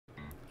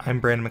I'm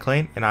Brandon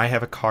McLean, and I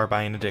have a car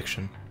buying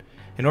addiction.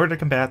 In order to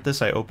combat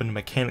this, I opened a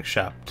mechanic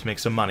shop to make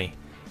some money,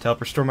 to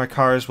help restore my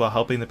cars while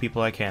helping the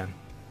people I can.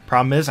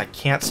 Problem is, I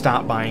can't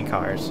stop buying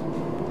cars.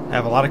 I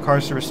have a lot of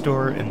cars to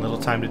restore and little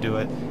time to do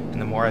it,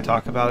 and the more I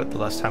talk about it, the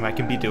less time I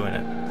can be doing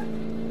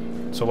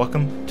it. So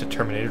welcome to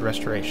Terminated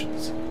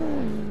Restorations.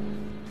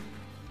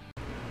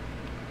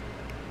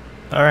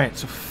 Alright,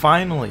 so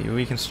finally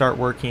we can start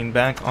working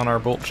back on our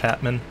Bolt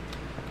Chapman.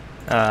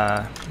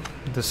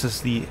 This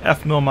is the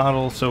F-mill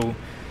model, so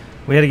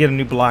we had to get a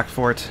new block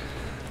for it,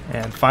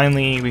 and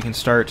finally we can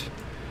start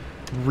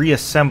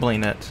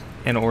reassembling it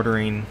and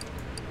ordering,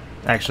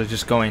 actually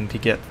just going to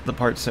get the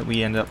parts that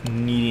we end up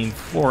needing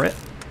for it.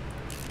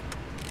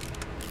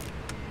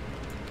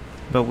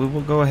 But we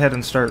will go ahead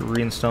and start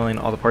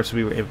reinstalling all the parts that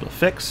we were able to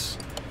fix,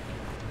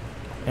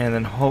 and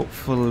then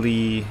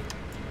hopefully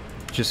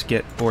just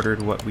get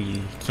ordered what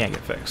we can't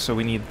get fixed. So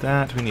we need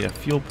that, we need a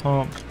fuel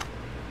pump.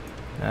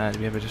 Do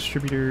we have a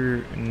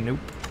distributor? Nope.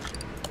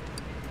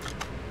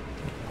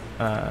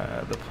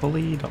 The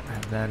pulley, don't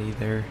have that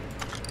either.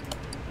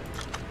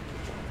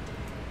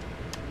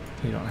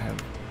 We don't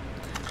have...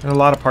 There's a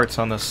lot of parts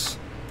on this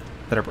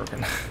that are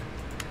broken.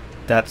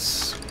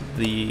 That's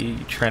the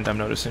trend I'm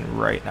noticing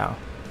right now.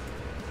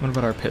 What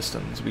about our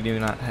pistons? We do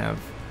not have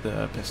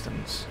the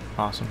pistons.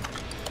 Awesome.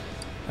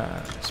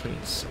 So we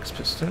need 6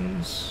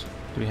 pistons.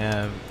 Do we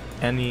have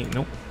any?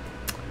 Nope.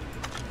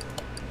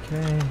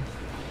 Okay.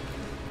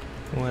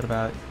 What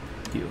about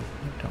you?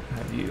 We don't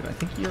have you. I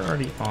think you're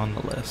already on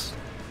the list.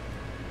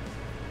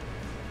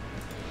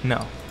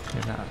 No,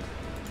 you're not.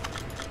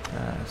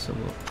 So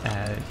we'll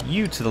add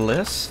you to the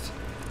list.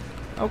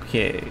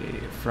 Okay,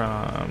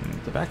 from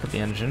the back of the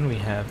engine we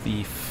have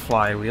the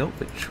flywheel,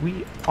 which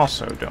we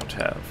also don't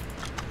have.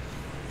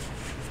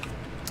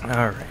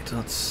 Alright,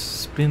 let's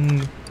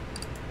spin.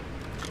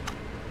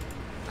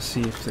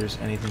 See if there's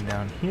anything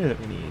down here that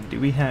we need. Do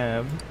we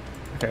have...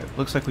 Okay,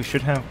 looks like we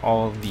should have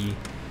all the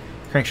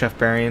crankshaft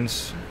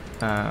bearings,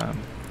 at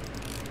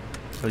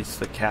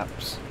least the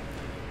caps.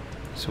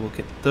 So we'll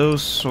get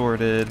those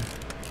sorted.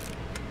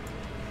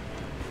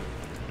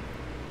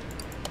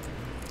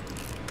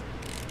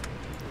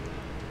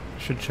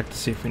 Should check to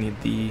see if we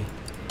need the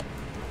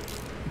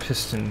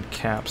piston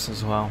caps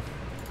as well.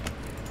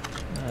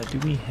 Do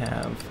we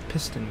have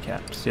piston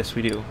caps? Yes,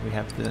 we do. We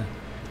have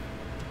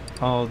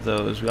all of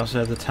those. We also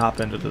have the top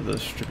end of the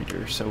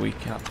distributor, so we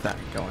got that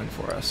going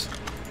for us.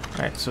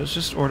 Alright, so let's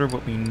just order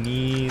what we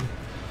need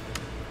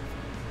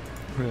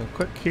real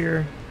quick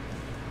here.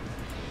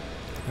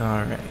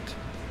 Alright.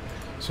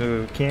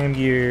 So cam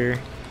gear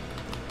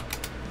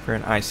for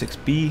an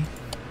i6B.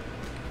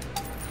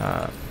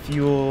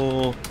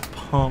 Fuel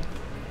pump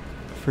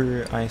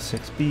for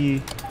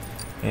i6B.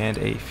 And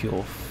a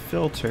fuel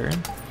filter.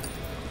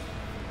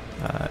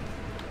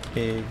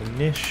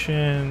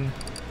 Ignition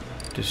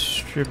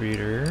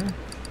distributor.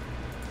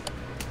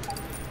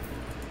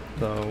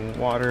 The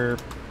water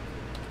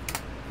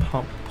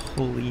pump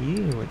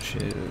pulley, which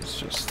is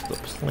just the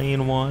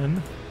plain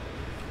one.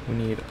 We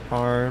need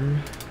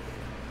arm.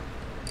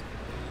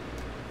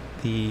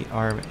 The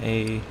arm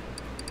A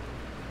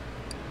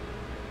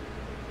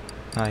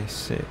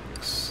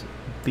i6B,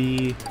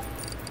 and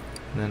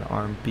then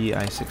arm B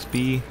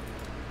i6B.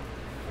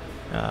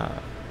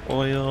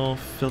 Oil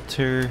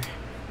filter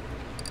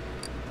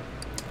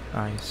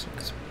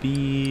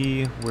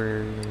i6B.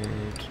 Where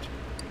am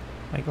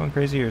I going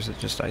crazy, or is it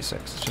just i6?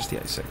 It's just the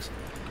i6.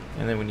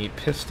 And then we need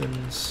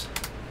pistons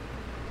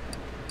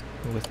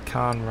with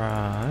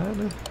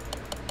conrod.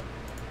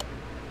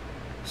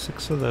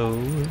 6 of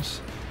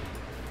those.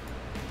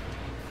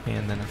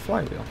 And then a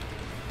flywheel.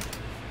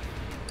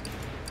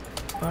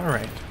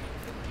 Alright.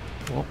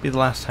 Won't be the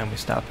last time we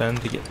stop in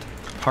to get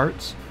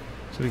parts.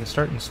 So we can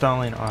start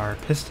installing our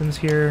pistons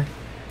here.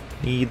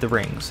 Need the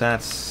rings.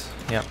 That's...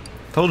 Yep.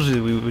 Told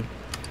you we would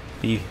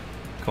be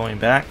going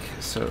back.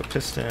 So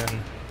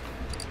piston.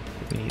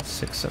 We need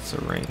 6 sets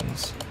of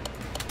rings.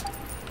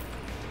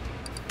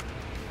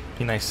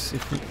 Be nice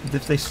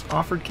if they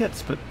offered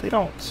kits, but they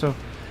don't, so...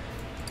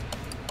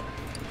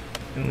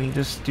 And we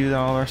just do that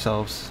all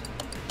ourselves.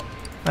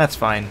 That's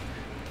fine.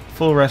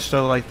 Full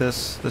resto like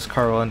this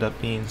car will end up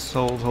being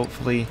sold,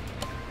 hopefully.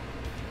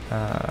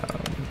 Okay.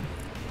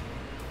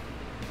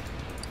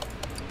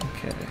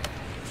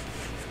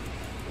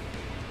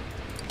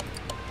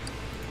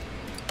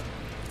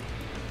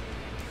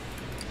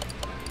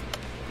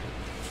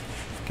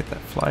 Get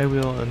that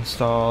flywheel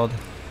installed.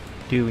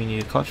 Do we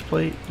need a clutch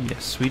plate?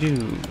 Yes, we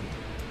do.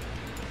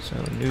 So,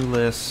 new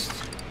list.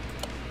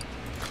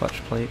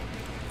 Clutch plate.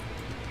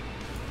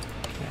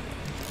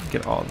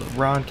 Get all the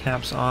rod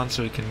caps on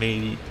so we can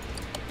maybe...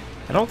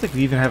 I don't think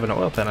we even have an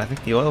oil pan. I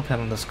think the oil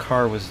pan on this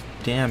car was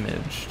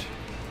damaged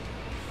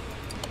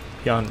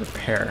beyond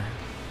repair.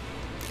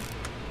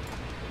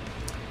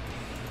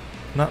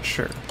 Not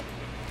sure.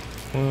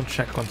 We'll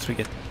check once we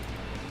get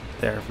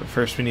there. But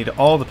first we need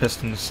all the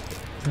pistons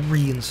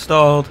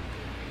reinstalled.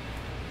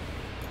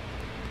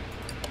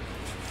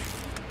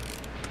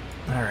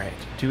 Alright,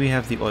 do we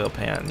have the oil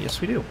pan?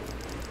 Yes, we do.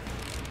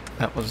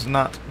 That was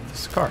not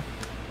this car.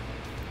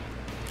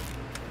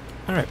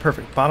 Alright,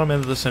 perfect. Bottom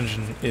end of this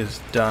engine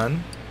is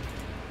done.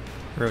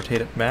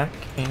 Rotate it back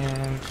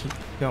and keep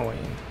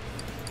going.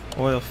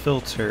 Oil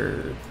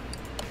filter,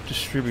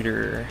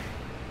 distributor,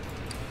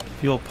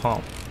 fuel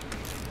pump.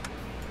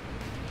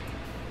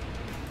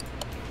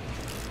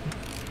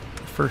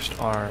 First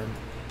arm.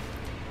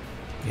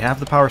 We have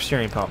the power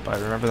steering pump, I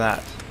remember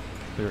that.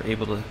 We were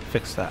able to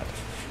fix that.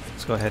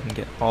 Let's go ahead and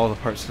get all the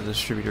parts of the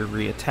distributor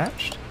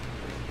reattached.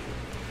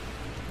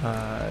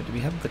 Do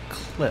we have the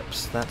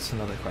clips? That's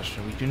another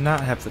question. We do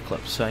not have the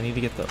clips, so I need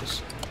to get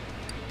those.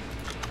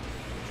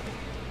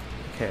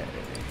 Okay,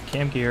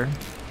 cam gear.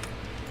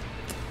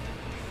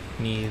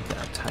 Need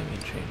that timing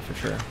chain for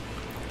sure.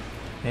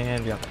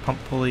 And we got the pump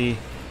pulley.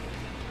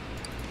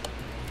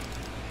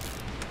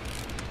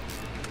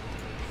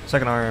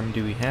 Second arm,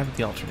 do we have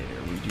the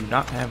alternator? We do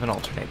not have an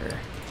alternator.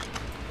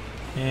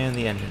 And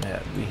the engine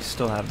head, we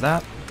still have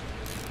that.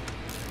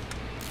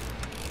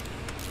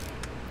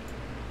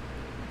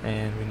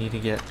 And we need to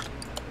get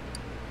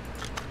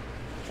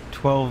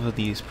 12 of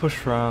these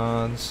push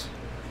rods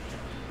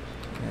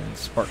and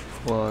spark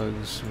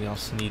plugs. We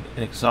also need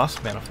an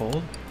exhaust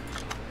manifold.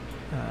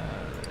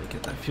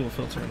 Get that fuel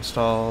filter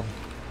installed.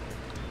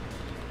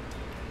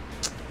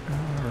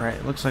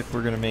 Alright, looks like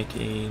we're going to make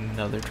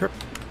another trip.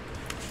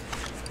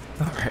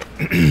 Alright.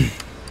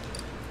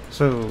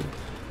 So,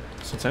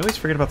 since I always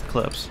forget about the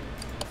clips,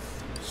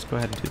 let's go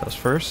ahead and do those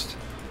first.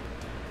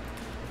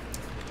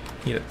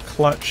 Need a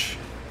clutch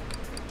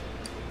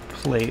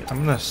plate. I'm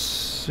going to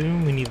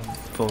assume we need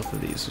both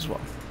of these as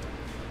well.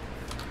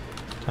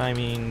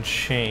 Timing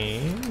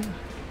chain.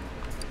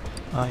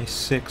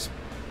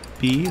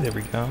 I6B, there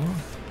we go.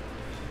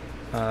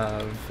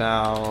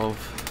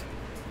 Valve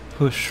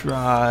push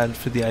rod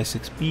for the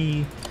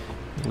I6B.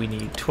 We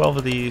need 12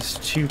 of these,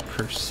 2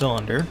 per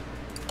cylinder.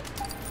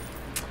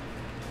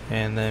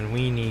 And then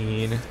we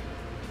need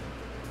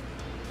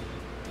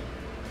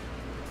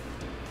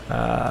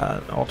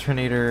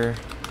alternator,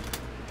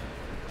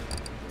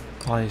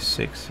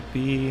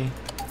 I6B,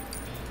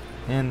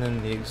 and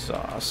then the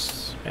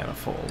exhaust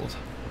manifold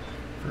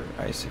for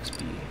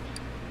I6B.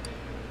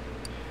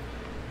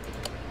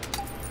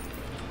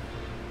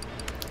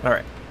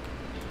 Alright.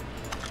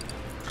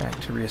 Back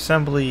to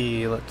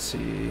reassembly. Let's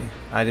see.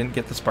 I didn't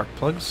get the spark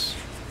plugs.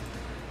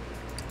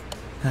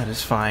 That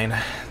is fine.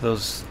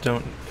 Those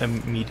don't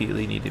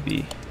immediately need to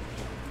be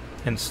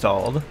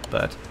installed,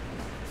 but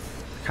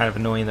kind of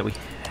annoying that we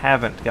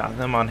haven't got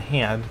them on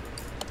hand.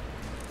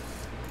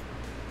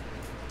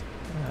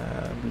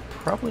 We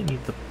probably need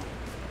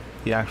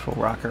the actual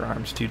rocker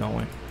arms too, don't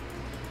we?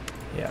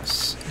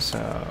 Yes.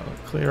 So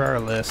clear our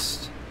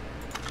list.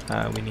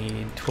 We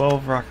need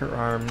 12 rocker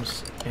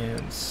arms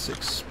and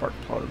 6 spark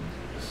plugs.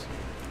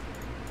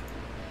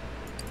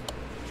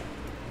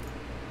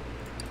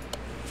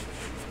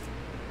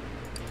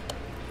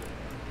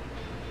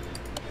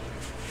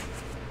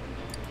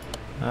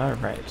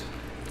 Alright.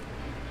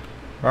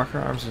 Rocker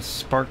arms and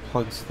spark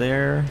plugs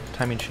there.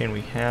 Timing chain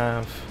we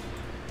have.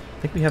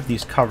 I think we have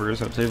these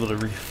covers. I was able to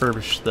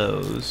refurbish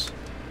those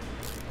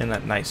in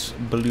that nice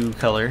blue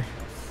color.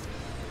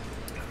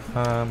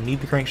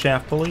 Need the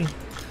crankshaft pulley.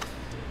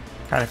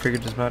 Kind of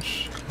figured as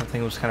much. That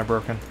thing was kind of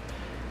broken.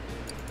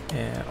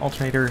 And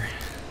alternator.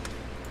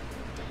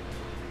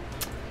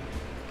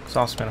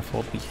 Exhaust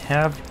manifold we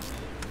have.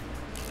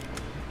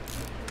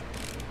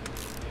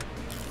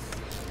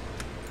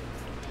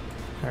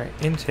 Alright,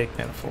 intake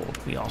manifold.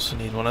 We also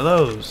need one of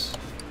those.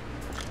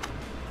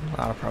 A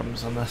lot of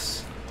problems on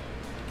this.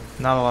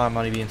 Not a lot of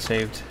money being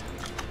saved.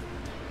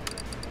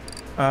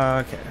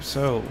 Okay,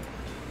 so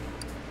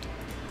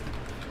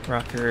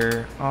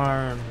rocker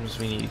arms,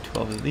 we need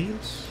 12 of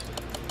these.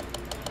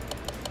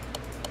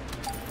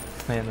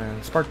 And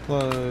then spark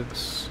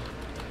plugs.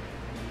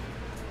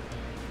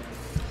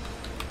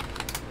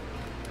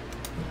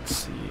 Let's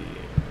see,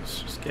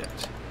 let's just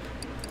get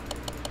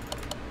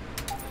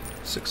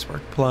 6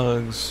 spark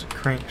plugs,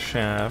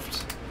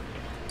 crankshaft,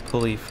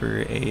 pulley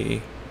for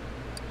a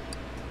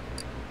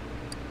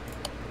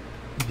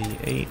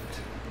V8,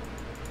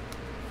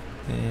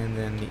 and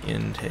then the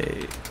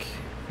intake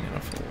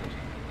manifold.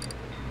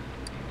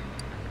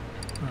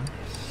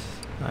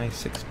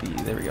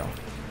 I6B, there we go.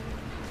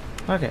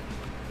 Okay.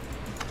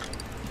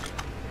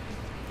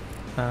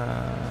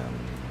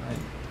 I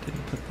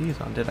didn't put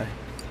these on, did I?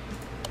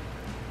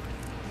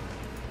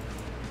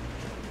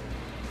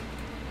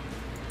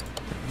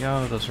 There we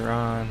go, those are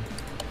on.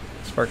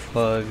 Spark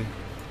plug.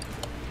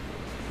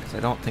 Because I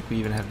don't think we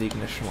even have the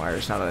ignition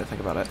wires now that I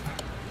think about it.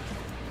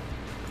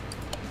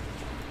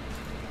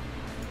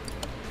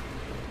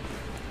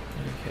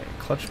 Okay,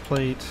 clutch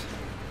plate.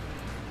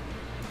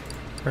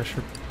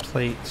 Pressure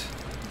plate.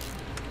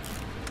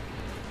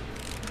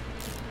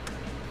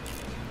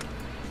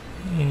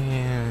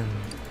 And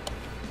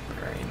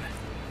bearing.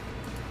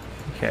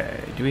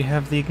 Okay, do we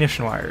have the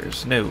ignition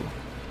wires? No.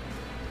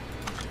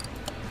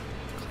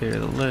 Clear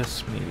the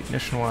list, we need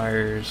ignition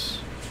wires.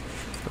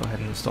 Go ahead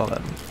and install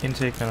that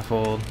intake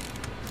manifold.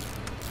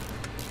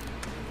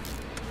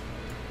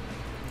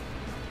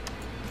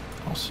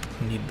 Also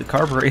need the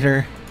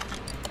carburetor.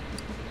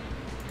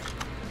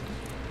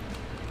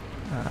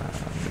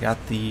 We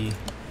got the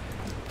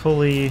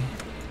pulley,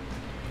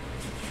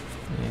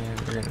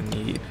 and we're gonna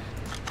need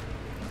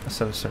a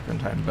set of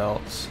serpentine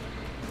belts.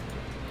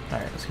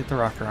 Alright, let's get the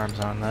rocker arms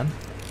on then.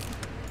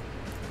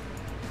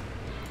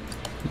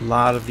 A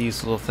lot of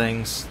these little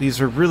things. These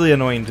are really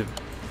annoying to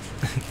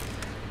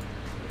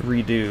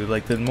redo.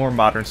 Like, the more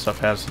modern stuff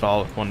has it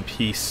all in one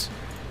piece.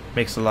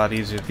 Makes it a lot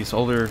easier. These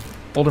older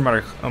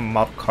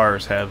model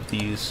cars have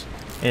these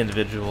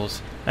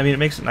individuals. I mean, it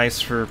makes it nice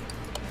for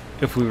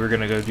if we were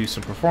going to go do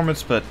some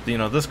performance, but, you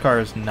know, this car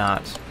is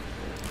not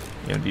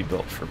going to be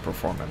built for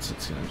performance.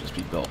 It's going to just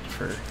be built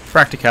for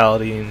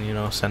practicality and, you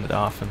know, send it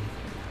off and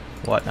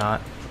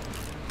whatnot.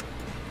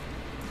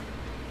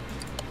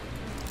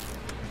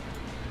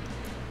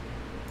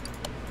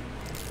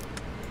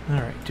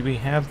 Alright, do we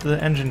have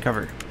the engine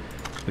cover?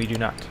 We do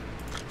not.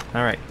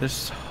 Alright,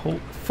 this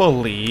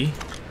hopefully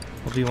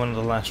will be one of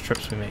the last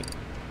trips we make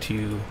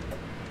to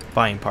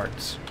buying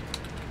parts.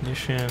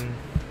 Ignition,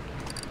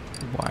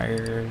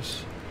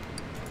 wires,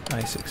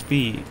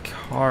 i6B,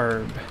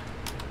 carb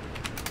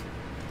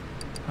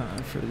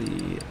for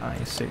the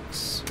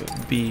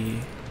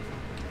i6B,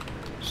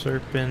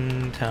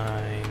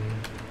 serpentine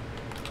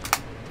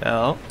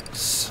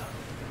belts.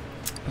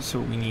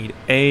 So we need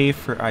A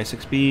for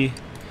i6B.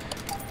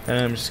 And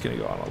I'm just going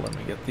to go on a limb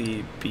and get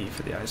the B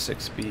for the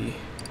i6B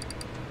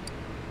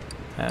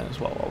as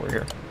well while we're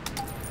here.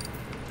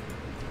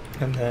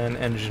 And then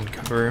engine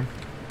cover.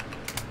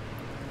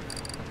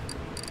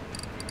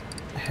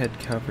 Head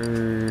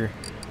cover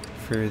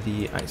for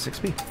the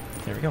i6B.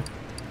 There we go.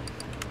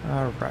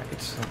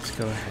 Alright, so let's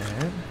go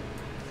ahead.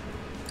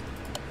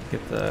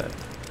 Get the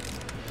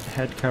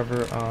head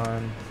cover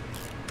on.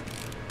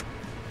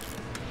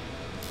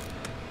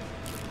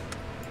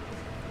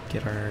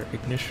 Get our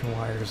ignition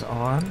wires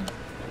on,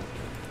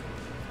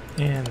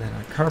 and then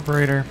our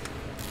carburetor.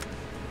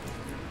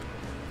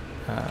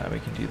 We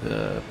can do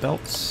the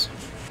belts,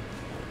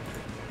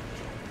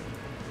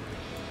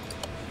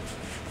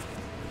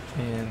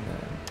 and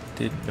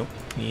nope,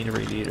 need a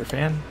radiator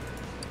fan,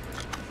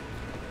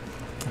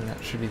 and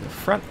that should be the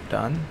front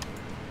done,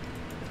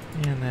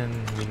 and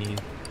then we need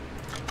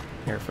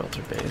air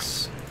filter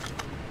base.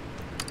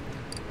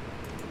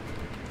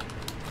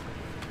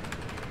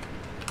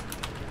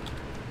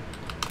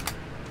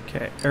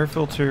 Okay, air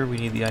filter, we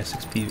need the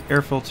i6B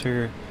air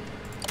filter,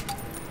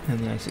 and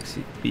the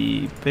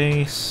i6B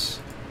base,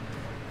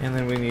 and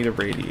then we need a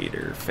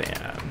radiator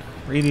fan.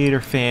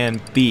 Radiator fan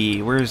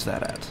B, where is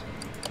that at?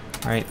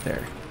 Right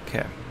there,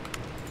 okay.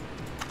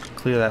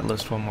 Clear that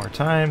list one more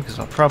time, because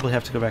I'll probably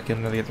have to go back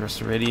in and get the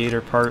rest of the radiator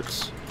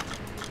parts,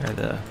 or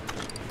the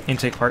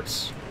intake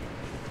parts.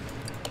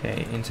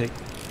 Okay, intake,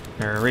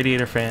 or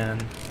radiator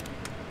fan,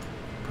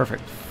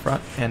 perfect.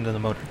 Front end of the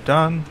motor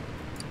done.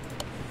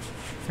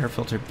 Air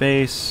filter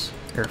base,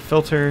 air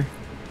filter.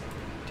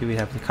 Do we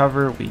have the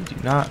cover? We do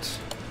not.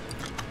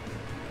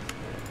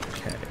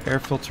 Okay, air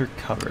filter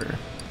cover.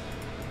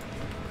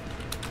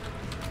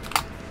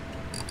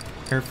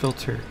 Air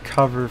filter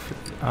cover for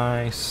the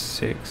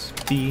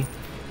i6B.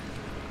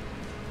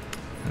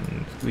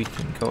 And we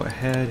can go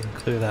ahead and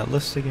clear that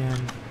list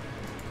again.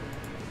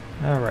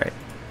 Alright.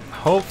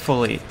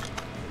 Hopefully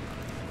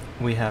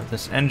we have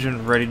this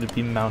engine ready to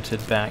be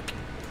mounted back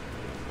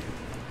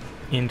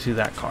into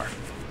that car.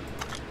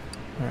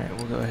 Alright,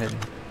 we'll go ahead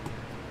and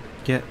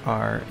get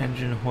our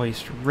engine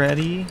hoist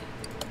ready.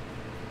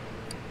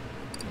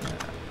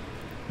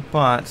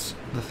 But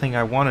the thing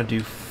I want to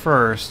do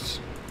first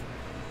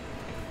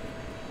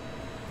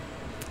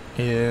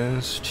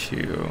is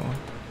to...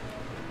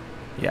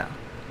 yeah,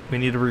 we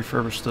need to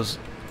refurbish those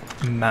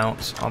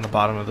mounts on the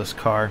bottom of this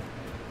car.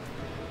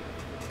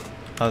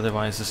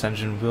 Otherwise this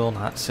engine will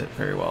not sit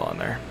very well on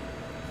there.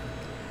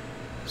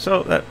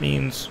 So that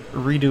means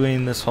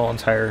redoing this whole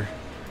entire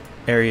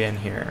area in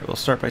here. We'll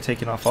start by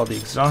taking off all the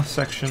exhaust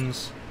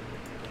sections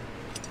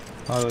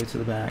all the way to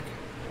the back,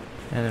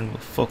 and then we'll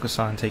focus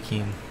on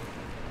taking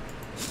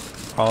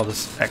all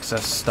this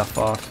excess stuff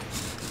off.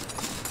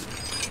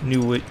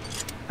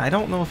 I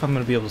don't know if I'm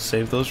going to be able to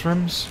save those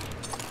rims.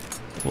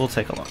 We'll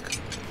take a look.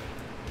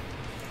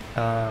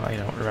 I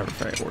don't remember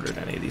if I ordered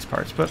any of these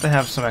parts, but to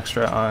have some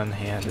extra on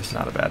hand is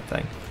not a bad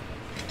thing.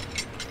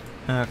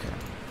 Okay.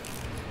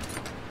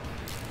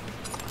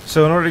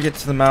 So in order to get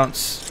to the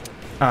mounts,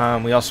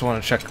 we also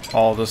want to check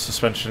all the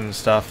suspension and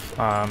stuff.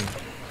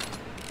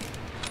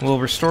 We'll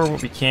restore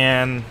what we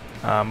can.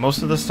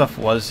 Most of the stuff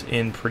was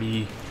in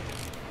pretty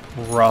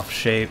rough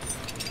shape.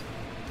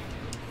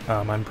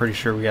 I'm pretty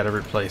sure we got to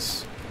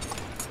replace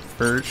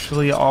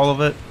virtually all of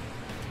it,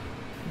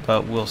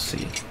 but we'll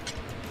see.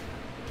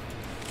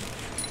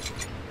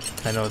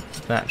 I know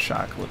that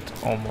shock looked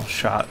almost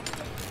shot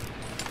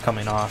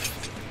coming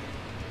off.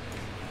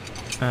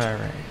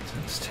 Alright,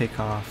 let's take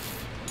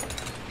off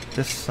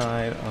this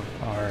side of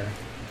our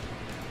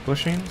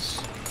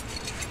bushings,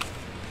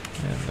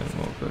 and then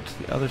we'll go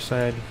to the other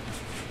side.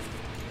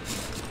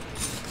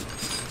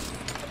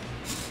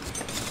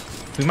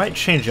 We might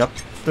change up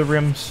the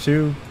rims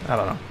too, I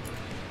don't know.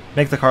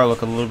 Make the car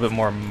look a little bit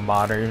more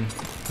modern,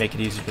 make it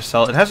easier to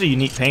sell. It has a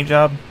unique paint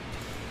job,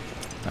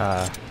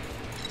 I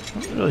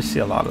don't really see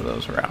a lot of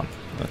those around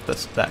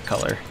with that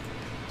color.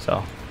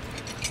 So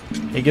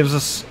it gives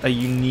us a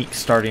unique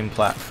starting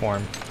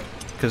platform,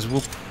 because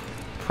we'll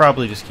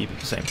probably just keep it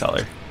the same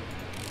color.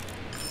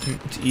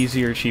 It's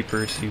easier,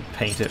 cheaper to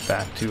paint it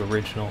back to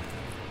original.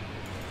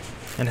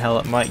 And hell,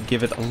 it might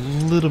give it a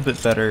little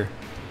bit better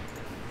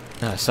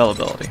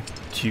sellability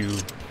to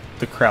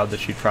the crowd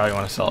that you'd probably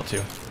want to sell it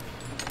to.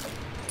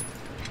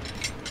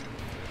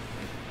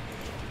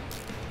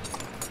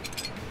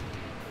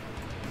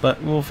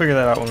 But we'll figure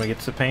that out when we get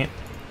to paint.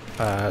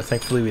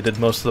 Thankfully we did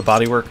most of the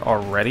body work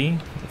already,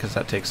 because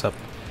that takes up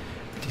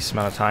a decent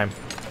amount of time.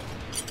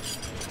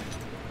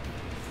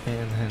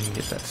 And then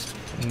get that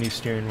new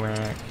steering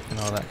rack and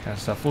all that kind of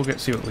stuff. We'll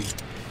see what we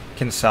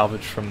can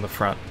salvage from the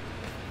front.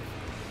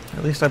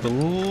 At least I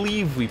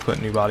believe we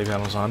put new body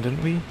panels on,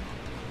 didn't we?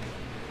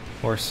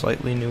 Or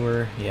slightly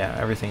newer. Yeah,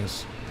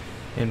 everything's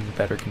in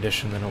better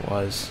condition than it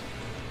was.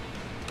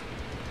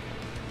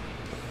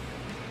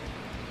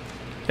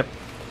 Yep.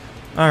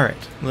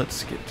 Alright,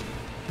 let's get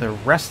the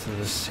rest of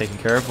this taken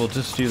care of. We'll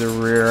just do the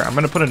rear. I'm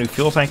going to put a new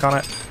fuel tank on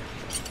it.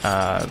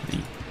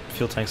 The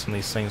fuel tanks on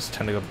these things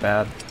tend to go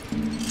bad.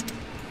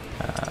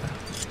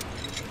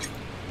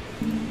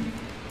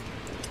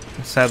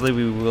 Sadly,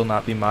 we will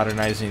not be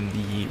modernizing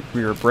the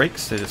rear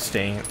brakes. It is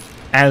staying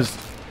as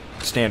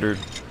standard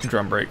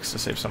drum brakes to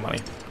save some money.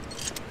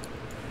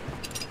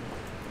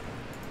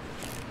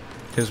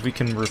 Because we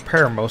can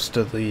repair most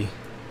of the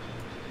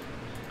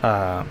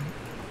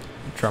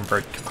drum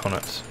brake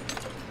components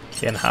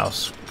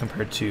in-house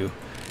compared to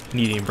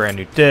needing a brand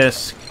new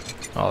disc,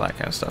 all that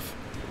kind of stuff.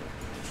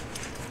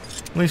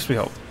 At least we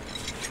hope.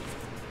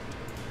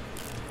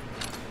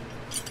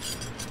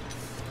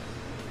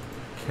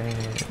 Okay,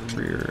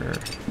 rear.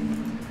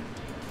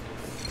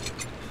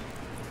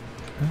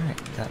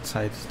 Alright, that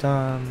side's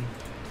done.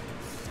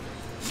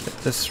 Get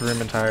this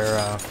rim and tire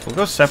off. We'll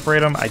go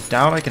separate them. I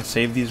doubt I can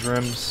save these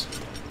rims.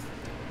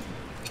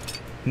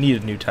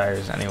 Needed new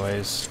tires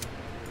anyways.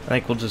 I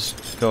think we'll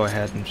just go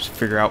ahead and just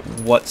figure out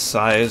what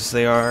size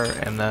they are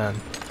and then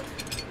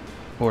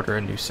order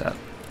a new set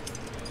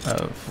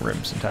of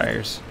rims and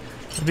tires.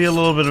 It'll be a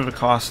little bit of a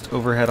cost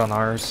overhead on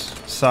our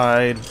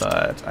side,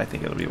 but I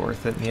think it'll be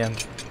worth it in the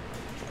end.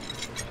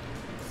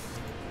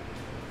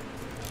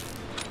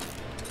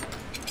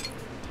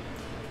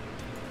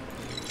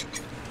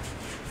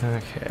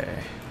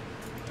 Okay.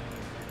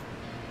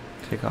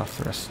 Take off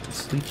the rest of the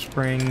sleep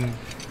spring.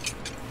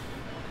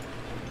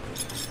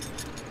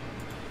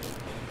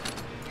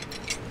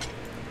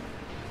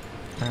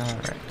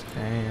 Alright,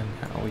 and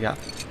now we got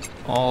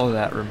all of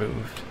that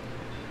removed.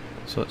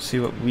 So let's see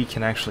what we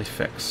can actually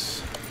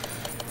fix.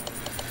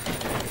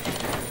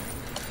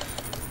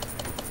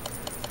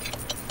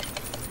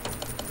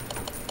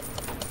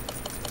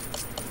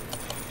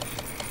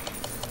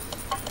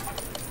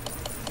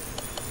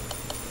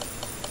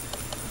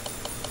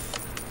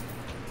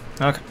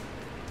 Okay.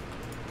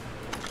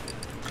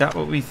 Got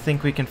what we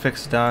think we can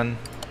fix done.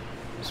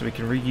 So we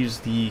can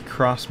reuse the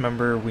cross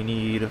member. We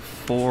need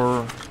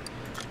 4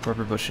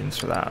 rubber bushings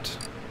for that.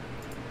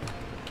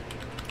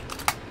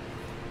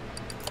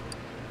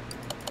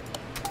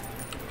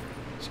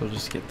 So we'll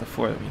just get the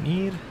 4 that we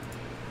need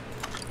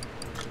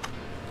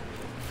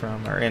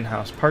from our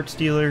in-house parts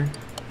dealer.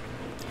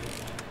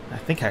 I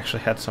think I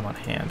actually had some on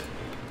hand,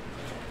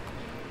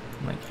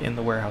 like in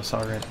the warehouse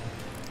already.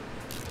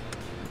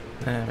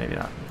 Maybe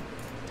not.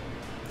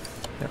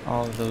 Get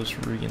all of those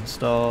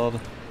reinstalled.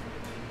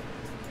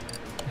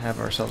 Have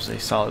ourselves a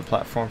solid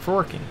platform for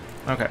working.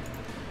 Okay.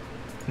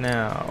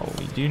 Now,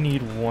 we do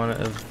need one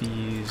of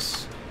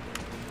these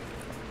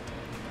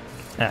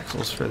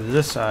axles for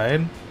this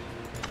side.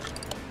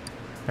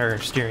 Or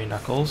steering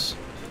knuckles.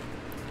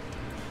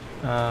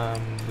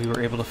 We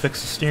were able to fix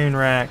the steering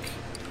rack,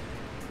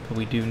 but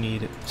we do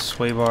need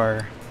sway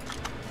bar.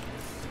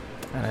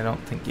 And I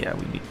don't think, yeah,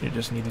 we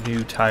just need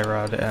new tie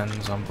rod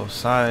ends on both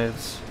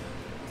sides.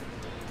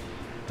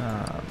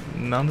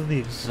 None of the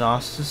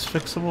exhaust is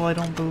fixable, I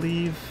don't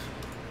believe.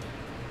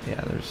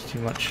 Yeah, there's too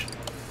much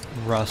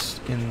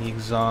rust in the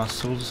exhaust,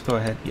 so we'll just go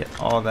ahead and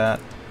get all that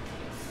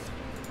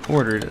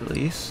ordered at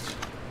least.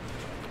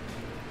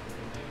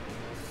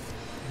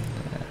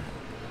 And,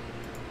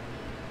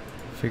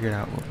 figured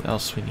out what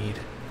else we need.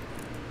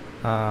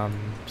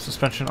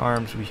 Suspension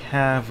arms we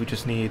have, we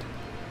just need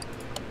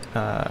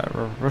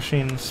rubber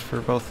bushings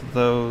for both of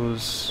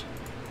those.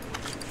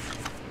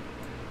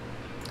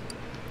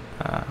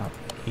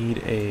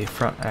 Need a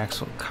front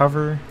axle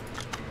cover.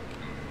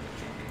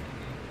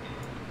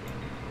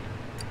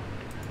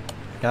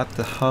 Got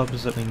the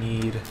hubs that we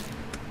need.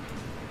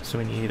 So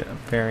we need a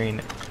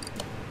bearing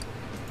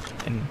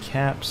and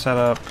cap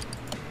setup.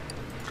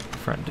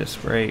 Front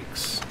disc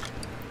brakes.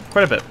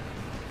 Quite a bit.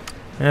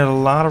 And a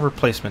lot of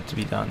replacement to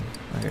be done.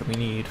 Okay, we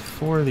need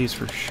 4 of these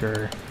for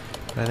sure.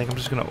 But I think I'm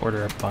just going to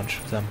order a bunch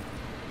of them.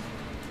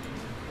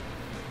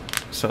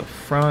 So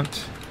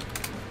front,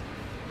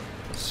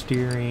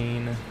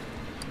 steering,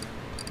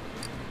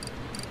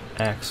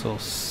 axle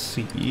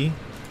C,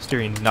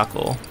 steering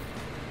knuckle,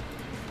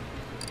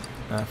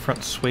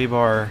 front sway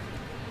bar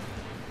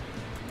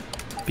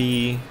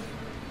B,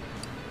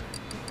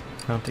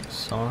 front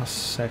exhaust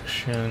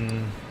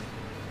section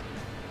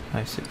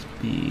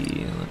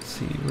I6B. Let's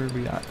see where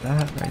we got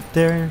that right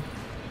there.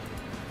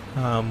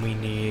 We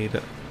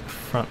need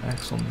front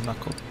axle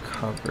knuckle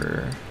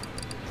cover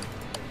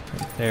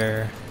right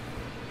there.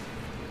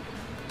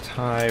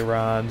 Tie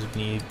rods,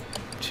 we need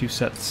 2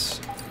 sets.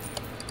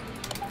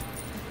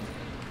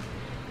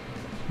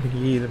 We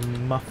need a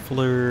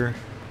muffler.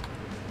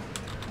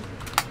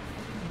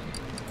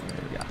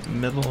 We got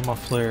middle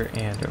muffler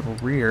and a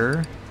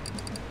rear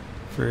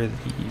for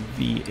the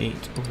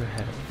V8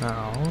 overhead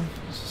valve.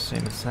 It's the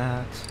same as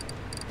that.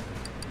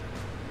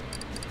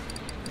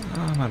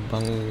 My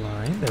bundle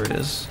line, there it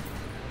is.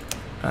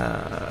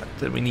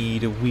 Then we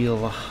need a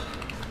wheel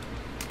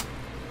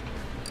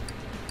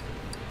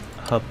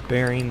hub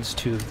bearings,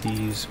 2 of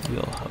these,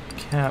 wheel hub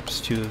caps,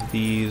 2 of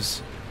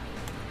these,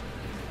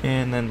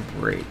 and then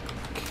brake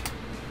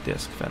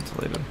disc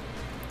ventilated.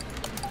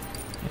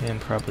 And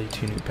probably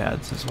 2 new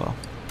pads as well.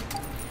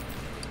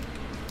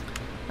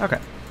 Okay.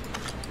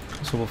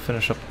 So we'll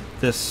finish up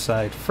this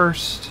side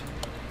first.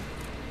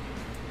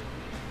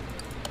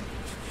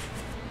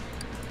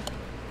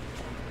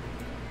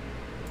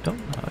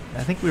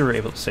 I think we were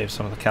able to save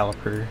some of the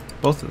caliper,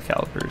 both of the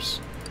calipers.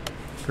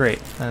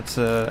 Great. That's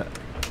a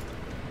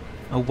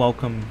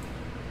welcome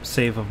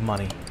save of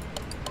money.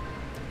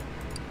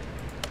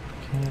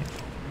 Okay.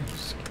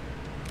 Just get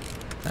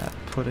that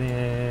put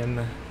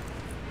in.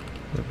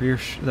 The rear,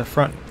 the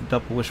front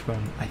double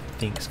wishbone, I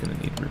think is going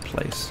to need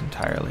replaced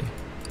entirely,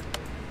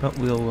 but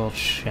we'll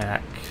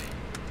check.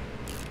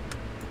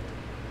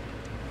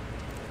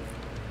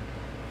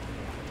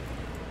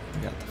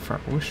 We got the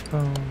front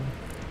wishbone,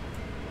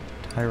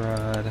 tie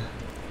rod,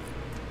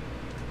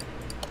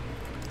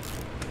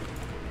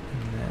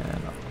 and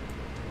then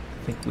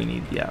I think we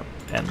need the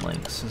end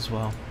links as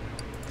well.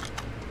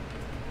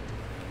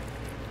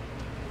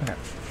 Okay,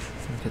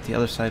 get the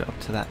other side up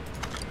to that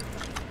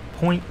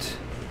point.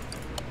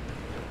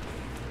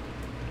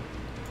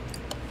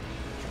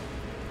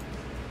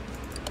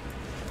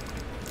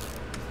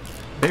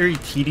 Very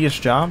tedious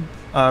job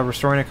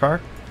restoring a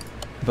car,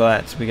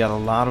 but we got a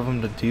lot of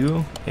them to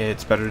do.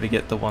 It's better to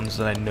get the ones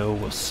that I know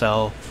will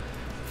sell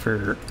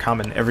for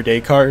common everyday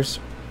cars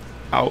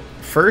out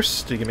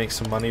first. You can make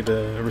some money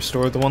to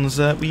restore the ones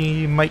that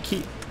we might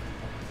keep.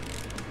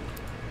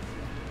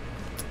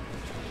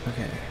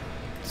 Okay,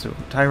 so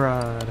tie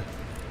rod,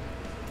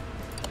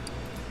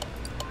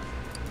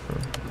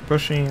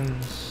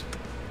 bushings.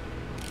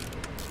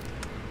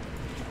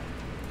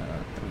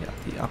 We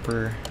got the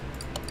upper.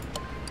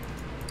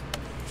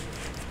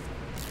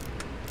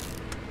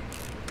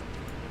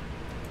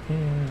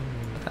 And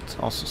that's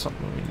also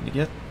something we need to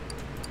get.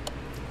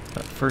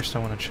 But first I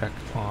want to check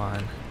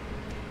on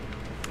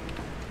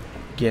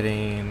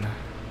getting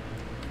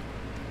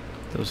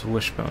those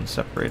wishbones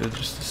separated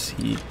just to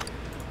see,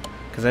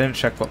 because I didn't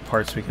check what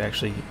parts we could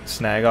actually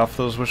snag off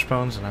those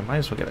wishbones, and I might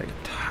as well get a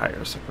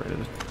tire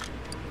separated.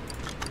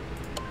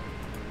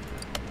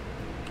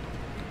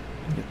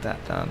 Get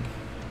that done.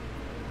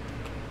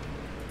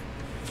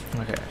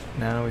 Okay,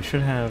 now we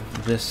should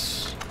have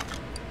this.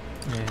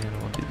 And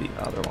we'll do the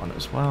other one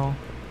as well.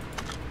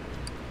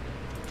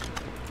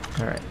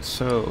 Alright,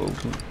 so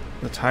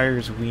the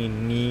tires we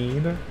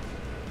need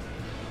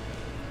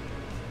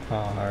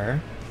are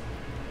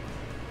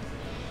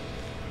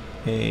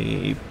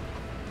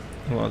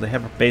well, they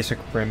have a basic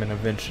rim and a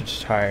vintage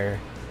tire.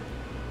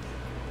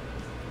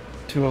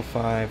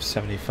 205,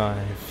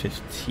 75,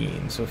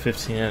 15, so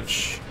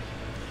 15-inch.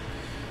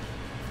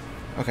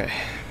 Okay.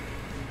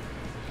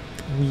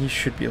 We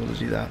should be able to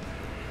do that.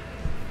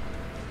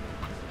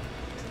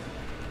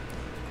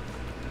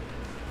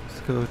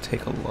 Go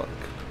take a look.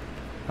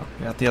 Oh,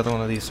 we got the other one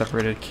of these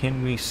separated.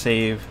 Can we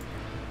save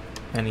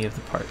any of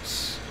the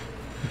parts?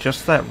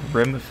 Just that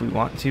rim if we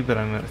want to, but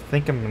I'm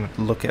gonna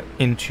look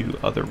into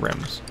other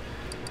rims.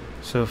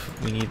 So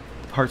if we need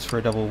parts for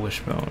a double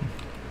wishbone.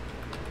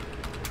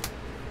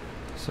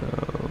 So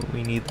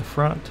we need the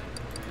front.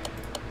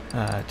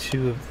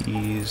 2 of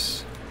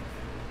these.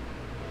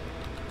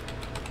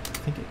 I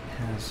think it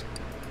has.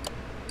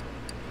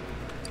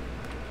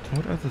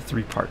 What are the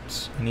 3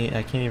 parts?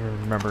 I can't even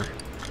remember.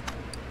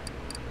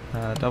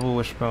 Double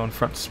wishbone,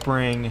 front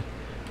spring,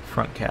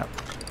 front cap.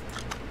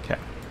 Okay.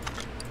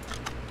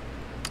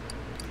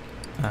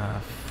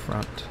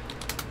 Front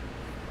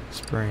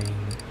spring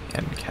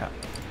and cap.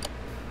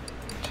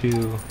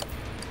 2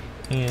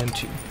 and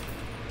 2.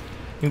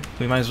 Oop,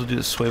 we might as well do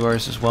the sway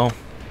bars as well.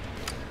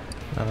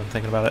 Now that I'm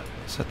thinking about it.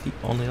 Is that the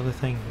only other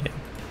thing? Yeah.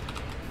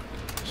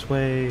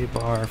 Sway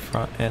bar,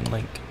 front end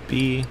link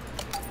B.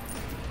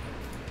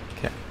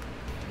 Okay.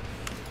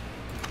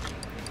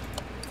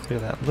 Clear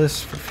that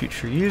list for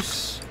future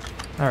use.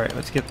 Alright,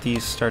 let's get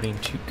these starting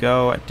to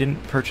go. I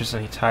didn't purchase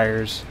any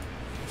tires.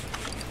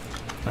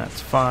 That's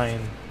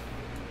fine.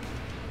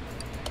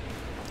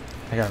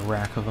 I got a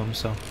rack of them,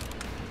 so.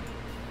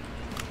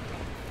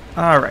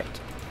 Alright.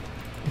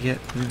 Get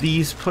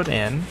these put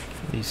in.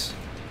 These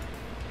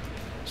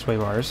sway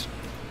bars.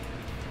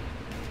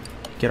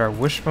 get our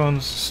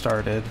wishbones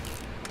started.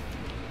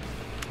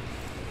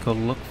 Go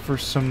look for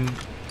some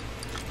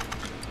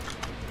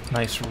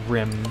nice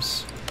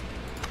rims.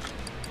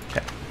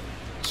 Okay,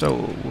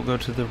 so we'll go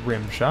to the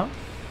rim shop.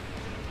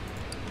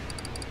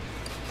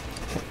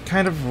 What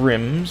kind of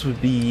rims would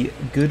be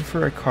good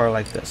for a car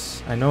like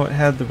this? I know it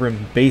had the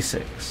rim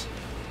basics.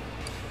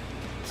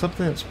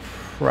 Something that's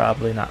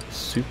probably not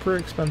super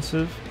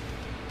expensive.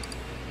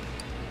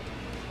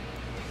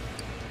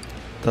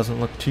 Doesn't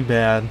look too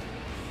bad.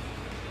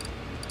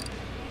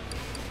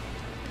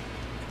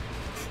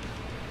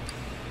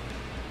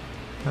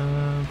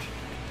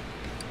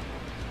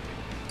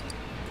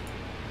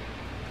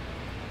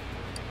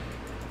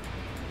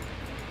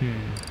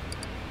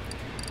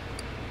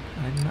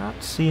 I'm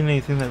not seeing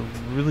anything that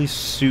really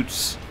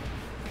suits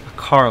a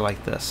car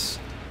like this.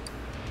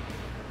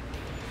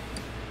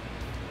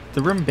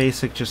 The rim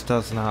basic just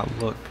does not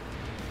look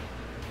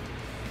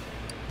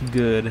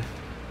good.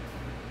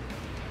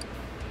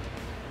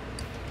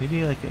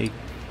 Maybe like a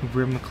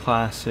rim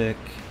classic.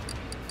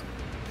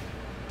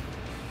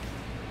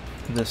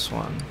 This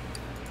one.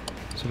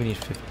 So we need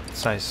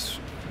size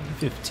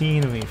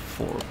 15 and we need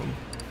 4 of them.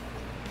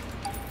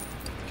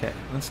 Okay,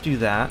 let's do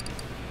that.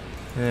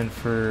 And then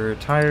for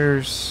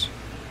tires,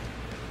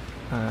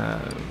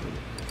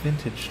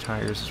 vintage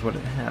tires is what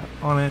it had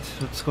on it.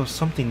 Let's go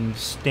something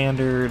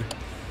standard.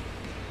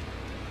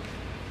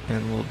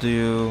 And we'll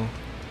do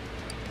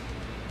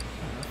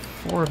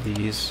 4 of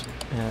these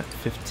at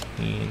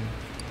 15.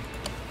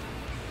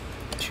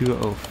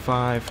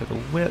 205 for the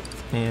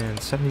width and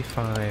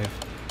 75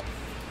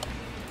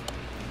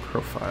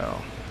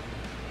 profile.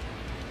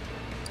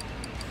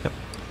 Yep.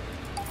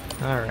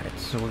 Alright,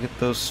 so we'll get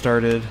those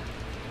started.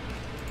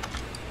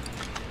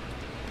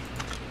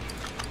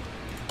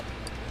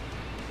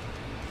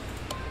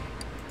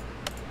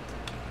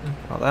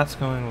 While that's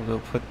going, we'll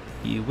go put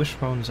the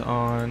wishbones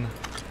on.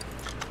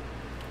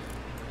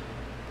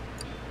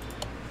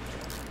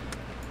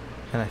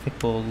 And I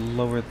think we'll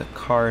lower the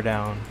car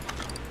down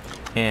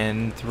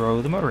and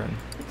throw the motor in.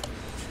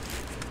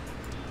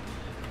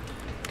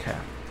 Okay.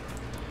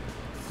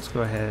 Let's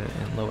go ahead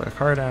and lower the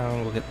car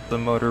down. We'll get the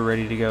motor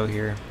ready to go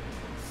here.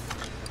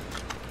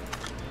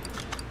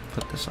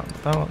 Put this on the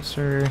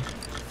balancer.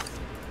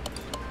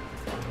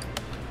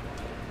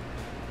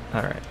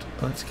 Alright,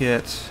 let's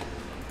get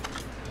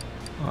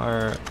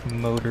our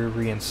motor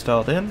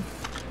reinstalled in.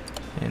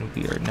 And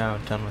we are now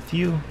done with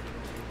you.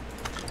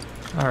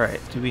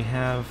 Alright, do we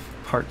have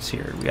parts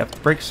here? We have the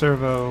brake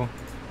servo.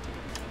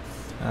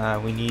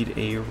 We need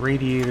a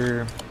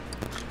radiator.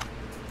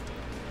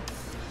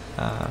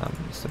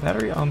 Is the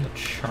battery on the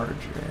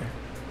charger?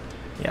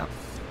 Yeah.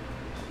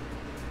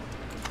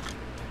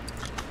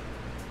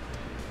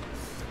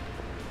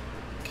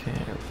 Okay,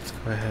 let's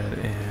go ahead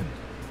and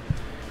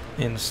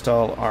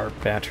install our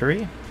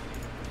battery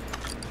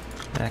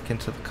back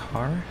into the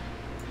car.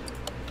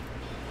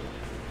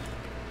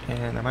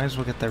 And I might as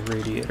well get that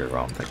radiator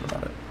while I'm thinking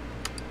about it.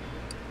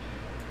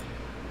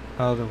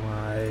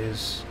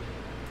 Otherwise,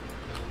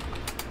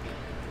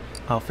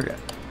 I'll forget.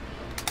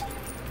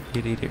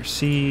 Radiator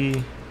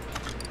C.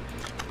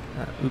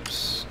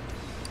 Oops.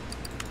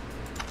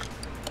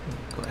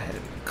 Go ahead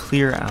and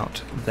clear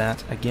out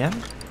that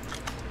again.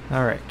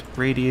 Alright,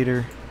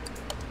 radiator.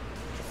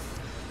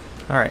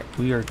 Alright,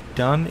 we are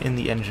done in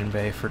the engine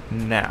bay for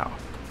now.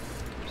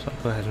 So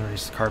I'll go ahead and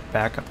raise the car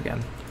back up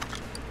again.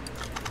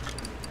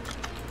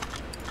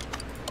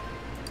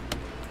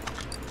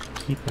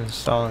 Keep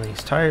installing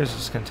these tires.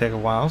 It's going to take a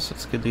while, so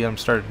it's good to get them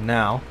started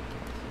now.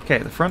 Okay,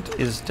 the front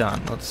is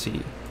done. Let's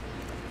see.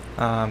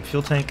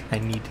 Fuel tank I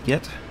need to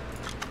get.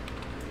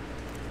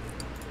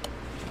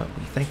 But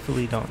we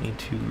thankfully don't need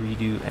to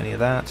redo any of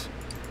that.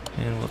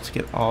 And let's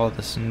get all of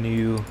this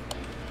new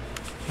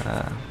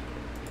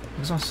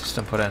exhaust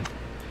system put in.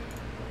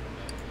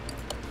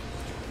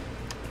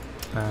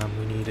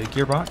 We need a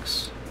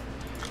gearbox.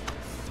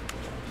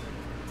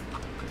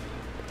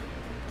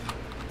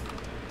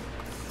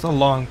 It's a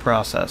long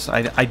process.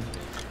 I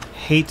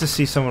hate to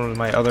see some of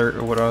what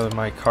other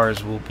my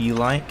cars will be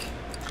like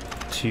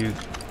to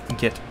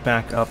get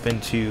back up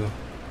into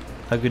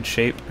a good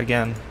shape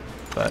again,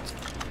 but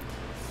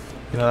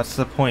you know, that's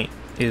the point,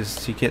 is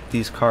to get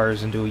these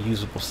cars into a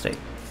usable state.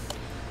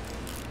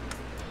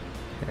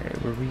 Okay,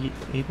 were we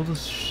able to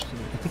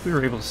I think we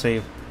were able to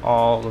save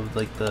all of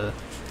like the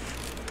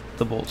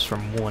bolts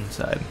from one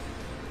side.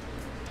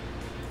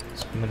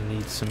 So I'm gonna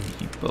need some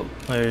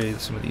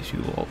of these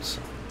U-bolts.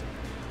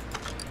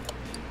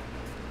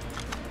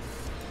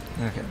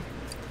 Okay.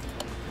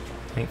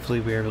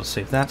 Thankfully we were able to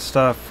save that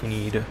stuff. We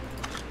need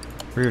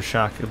rear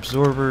shock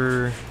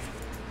absorber.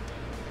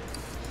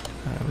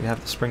 We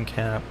have the spring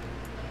cap.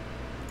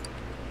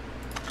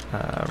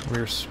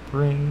 Rear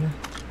spring.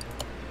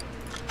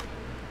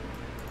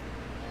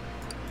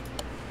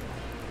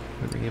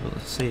 We were able to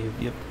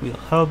save, yep, wheel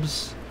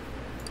hubs.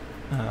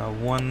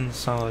 One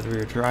solid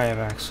rear drive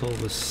axle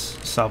was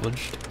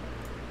salvaged.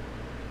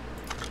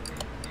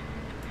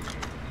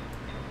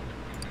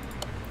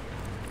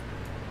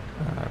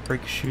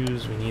 Brake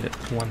shoes, we need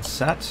one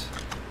set.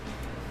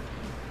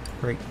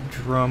 Brake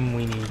drum,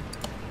 we need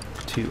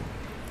 2.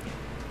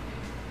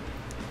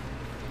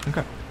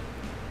 Okay.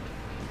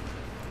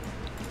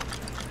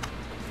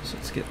 So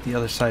let's get the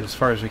other side as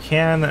far as we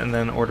can, and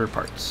then order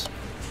parts.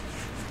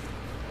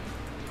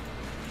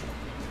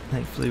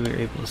 Thankfully we were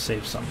able to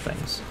save some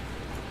things.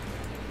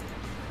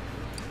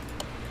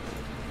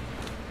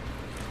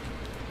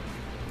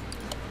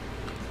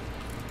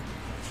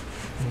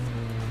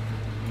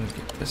 Let's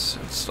get this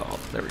installed.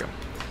 There we go.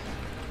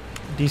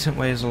 Decent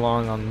ways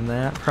along on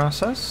that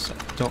process.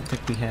 I don't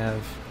think we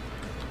have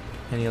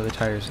any other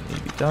tires that need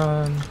to be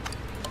done.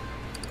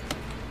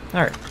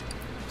 Alright,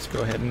 let's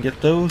go ahead and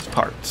get those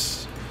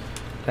parts.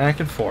 Back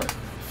and forth.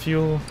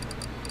 Fuel.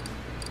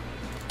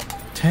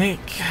 Tank.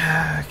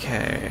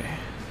 Okay.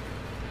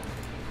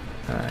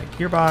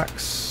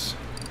 Gearbox.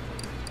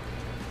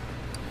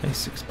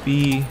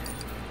 A6B.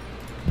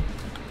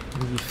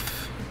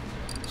 Leaf.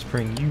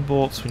 Spring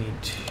U-bolts. We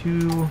need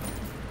 2.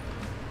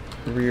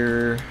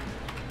 Rear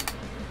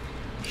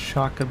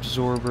shock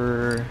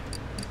absorber.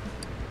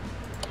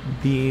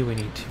 B. We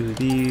need 2 of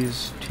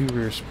these. 2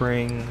 rear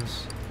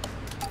springs.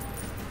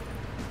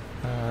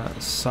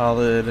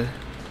 Solid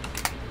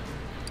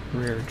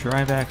rear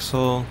drive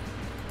axle.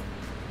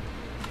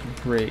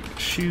 Brake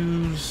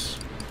shoes.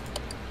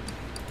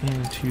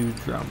 And 2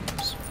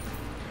 drums.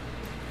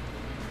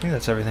 I think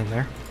that's everything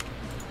there.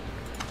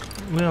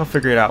 We'll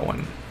figure it out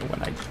when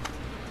I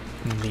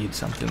need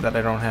something that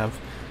I don't have.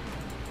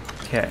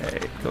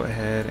 Okay, go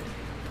ahead.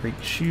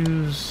 Brake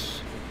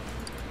shoes.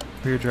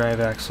 Rear drive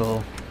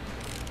axle.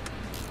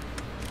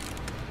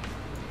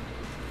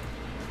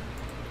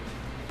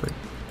 Brake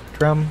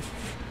drum.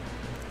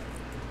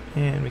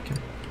 And we can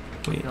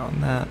wait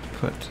on that.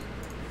 Put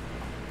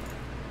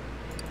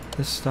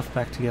this stuff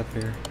back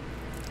together.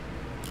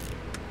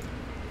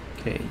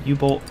 Okay,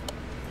 U-bolt.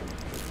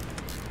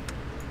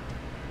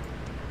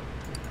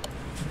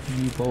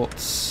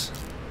 U-bolts.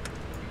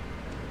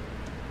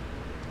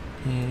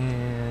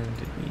 And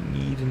we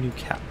need a new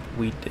cap.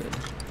 We did.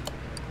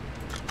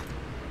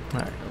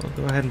 Alright, we'll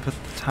go ahead and put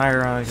the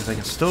tire on because I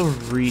can still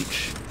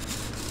reach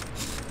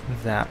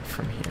that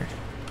from here.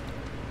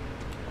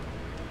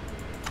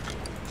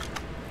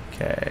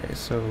 Okay,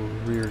 so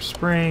rear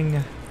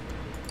spring,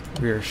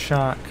 rear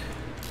shock,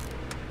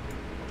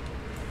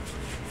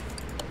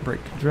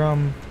 brake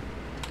drum.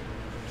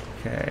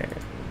 Okay,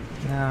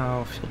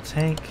 now fuel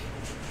tank,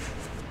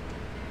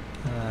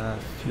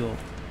 fuel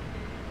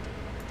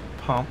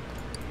pump.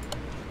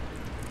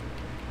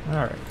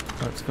 Alright,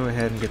 let's go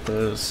ahead and get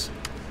those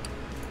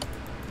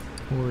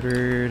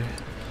ordered.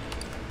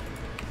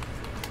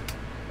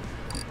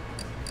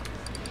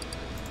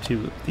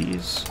 2 of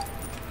these.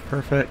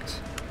 Perfect.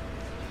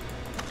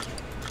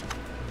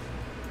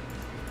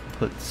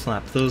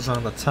 Slap those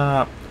on the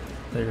top.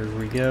 There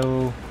we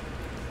go.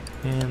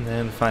 And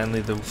then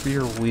finally the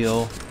rear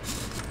wheel.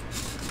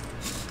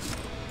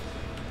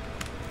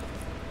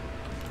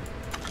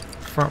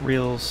 Front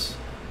wheels.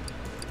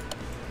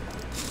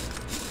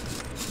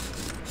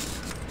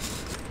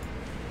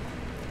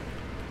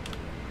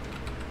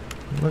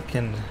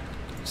 Looking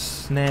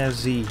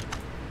snazzy.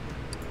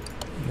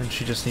 And then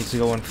she just needs to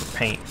go in for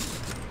paint.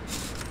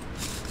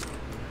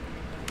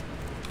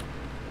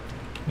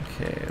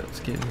 Okay, let's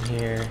get in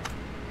here.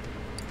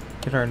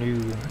 Get our new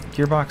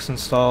gearbox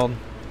installed.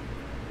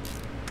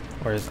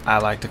 Or as I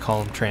like to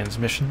call them,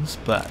 transmissions,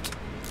 but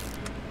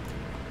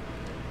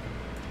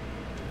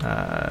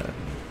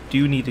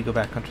do need to go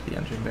back onto the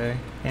engine bay.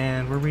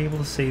 And were we able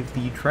to save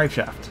the drive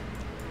shaft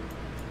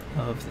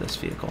of this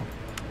vehicle?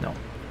 No.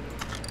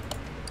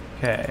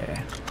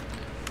 Okay.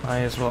 Might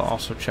as well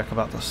also check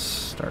about the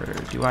starter.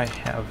 Do I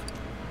have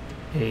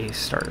a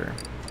starter?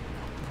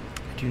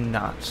 I do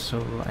not,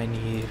 so I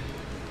need...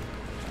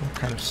 what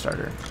kind of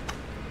starter?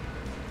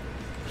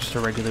 Just a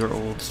regular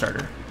old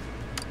starter.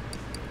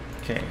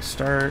 Okay,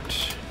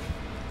 start.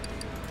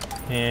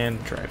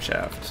 And drive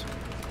shaft.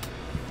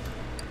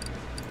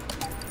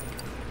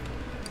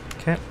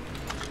 Okay.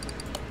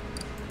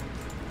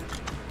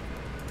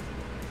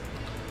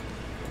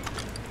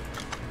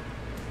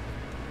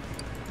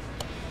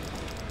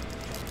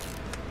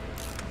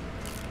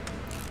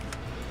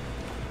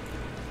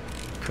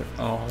 Put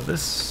all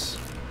this.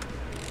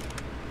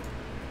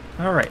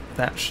 Alright,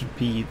 that should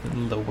be the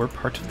lower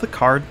part of the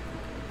card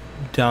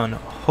done,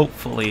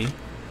 hopefully.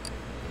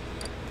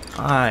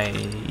 I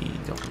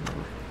don't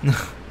remember.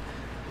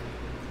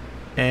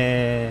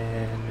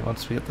 And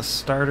once we get the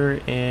starter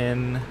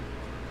in,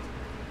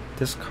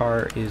 this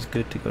car is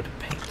good to go to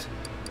paint.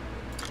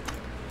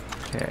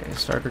 Okay,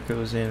 starter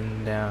goes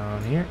in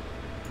down here.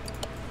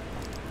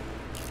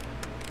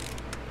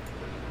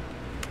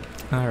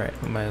 Alright,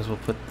 we might as well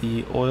put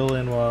the oil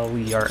in while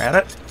we are at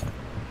it.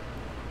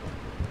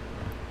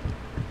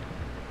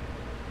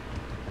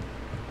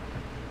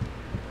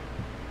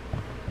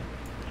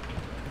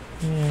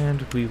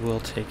 And we will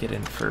take it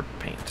in for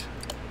paint.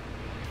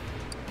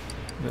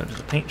 Go to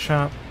the paint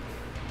shop.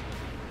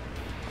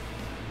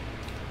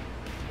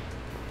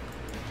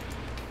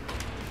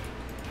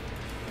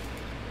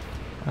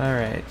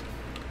 Alright.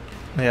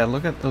 Yeah,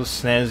 look at those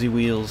snazzy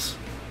wheels.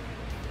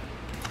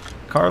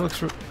 car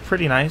looks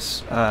pretty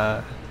nice.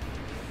 Not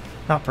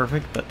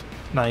perfect, but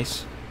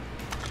nice.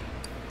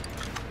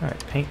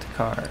 Alright, paint the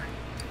car.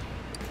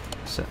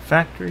 Set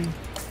factory.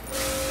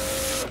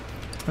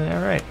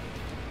 Alright.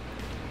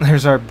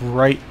 There's our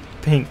bright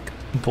pink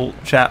Bolt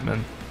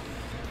Chapman.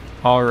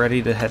 All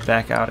ready to head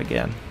back out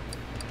again.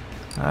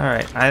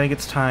 Alright, I think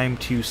it's time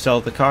to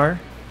sell the car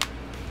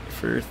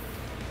for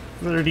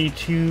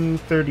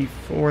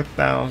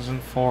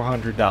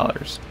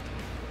 $34,400.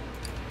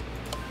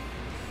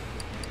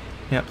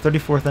 Yep,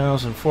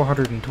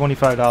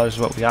 $34,425 is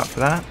what we got for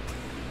that.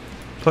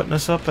 Putting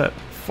us up at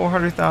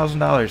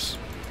 $400,000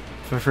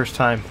 for the first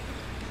time.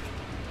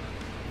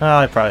 Well,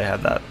 I probably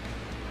had that.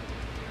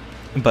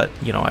 But,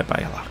 you know, I buy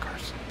a lot of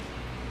cars.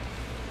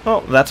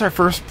 Well, that's our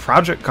first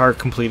project car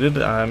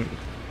completed. I'm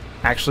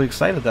actually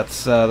excited.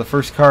 That's the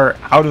first car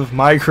out of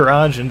my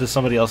garage into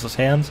somebody else's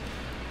hands.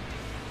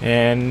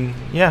 And,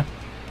 yeah.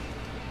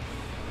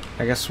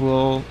 I guess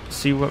we'll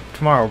see what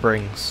tomorrow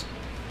brings.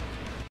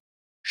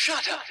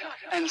 Shut up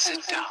and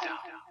sit down.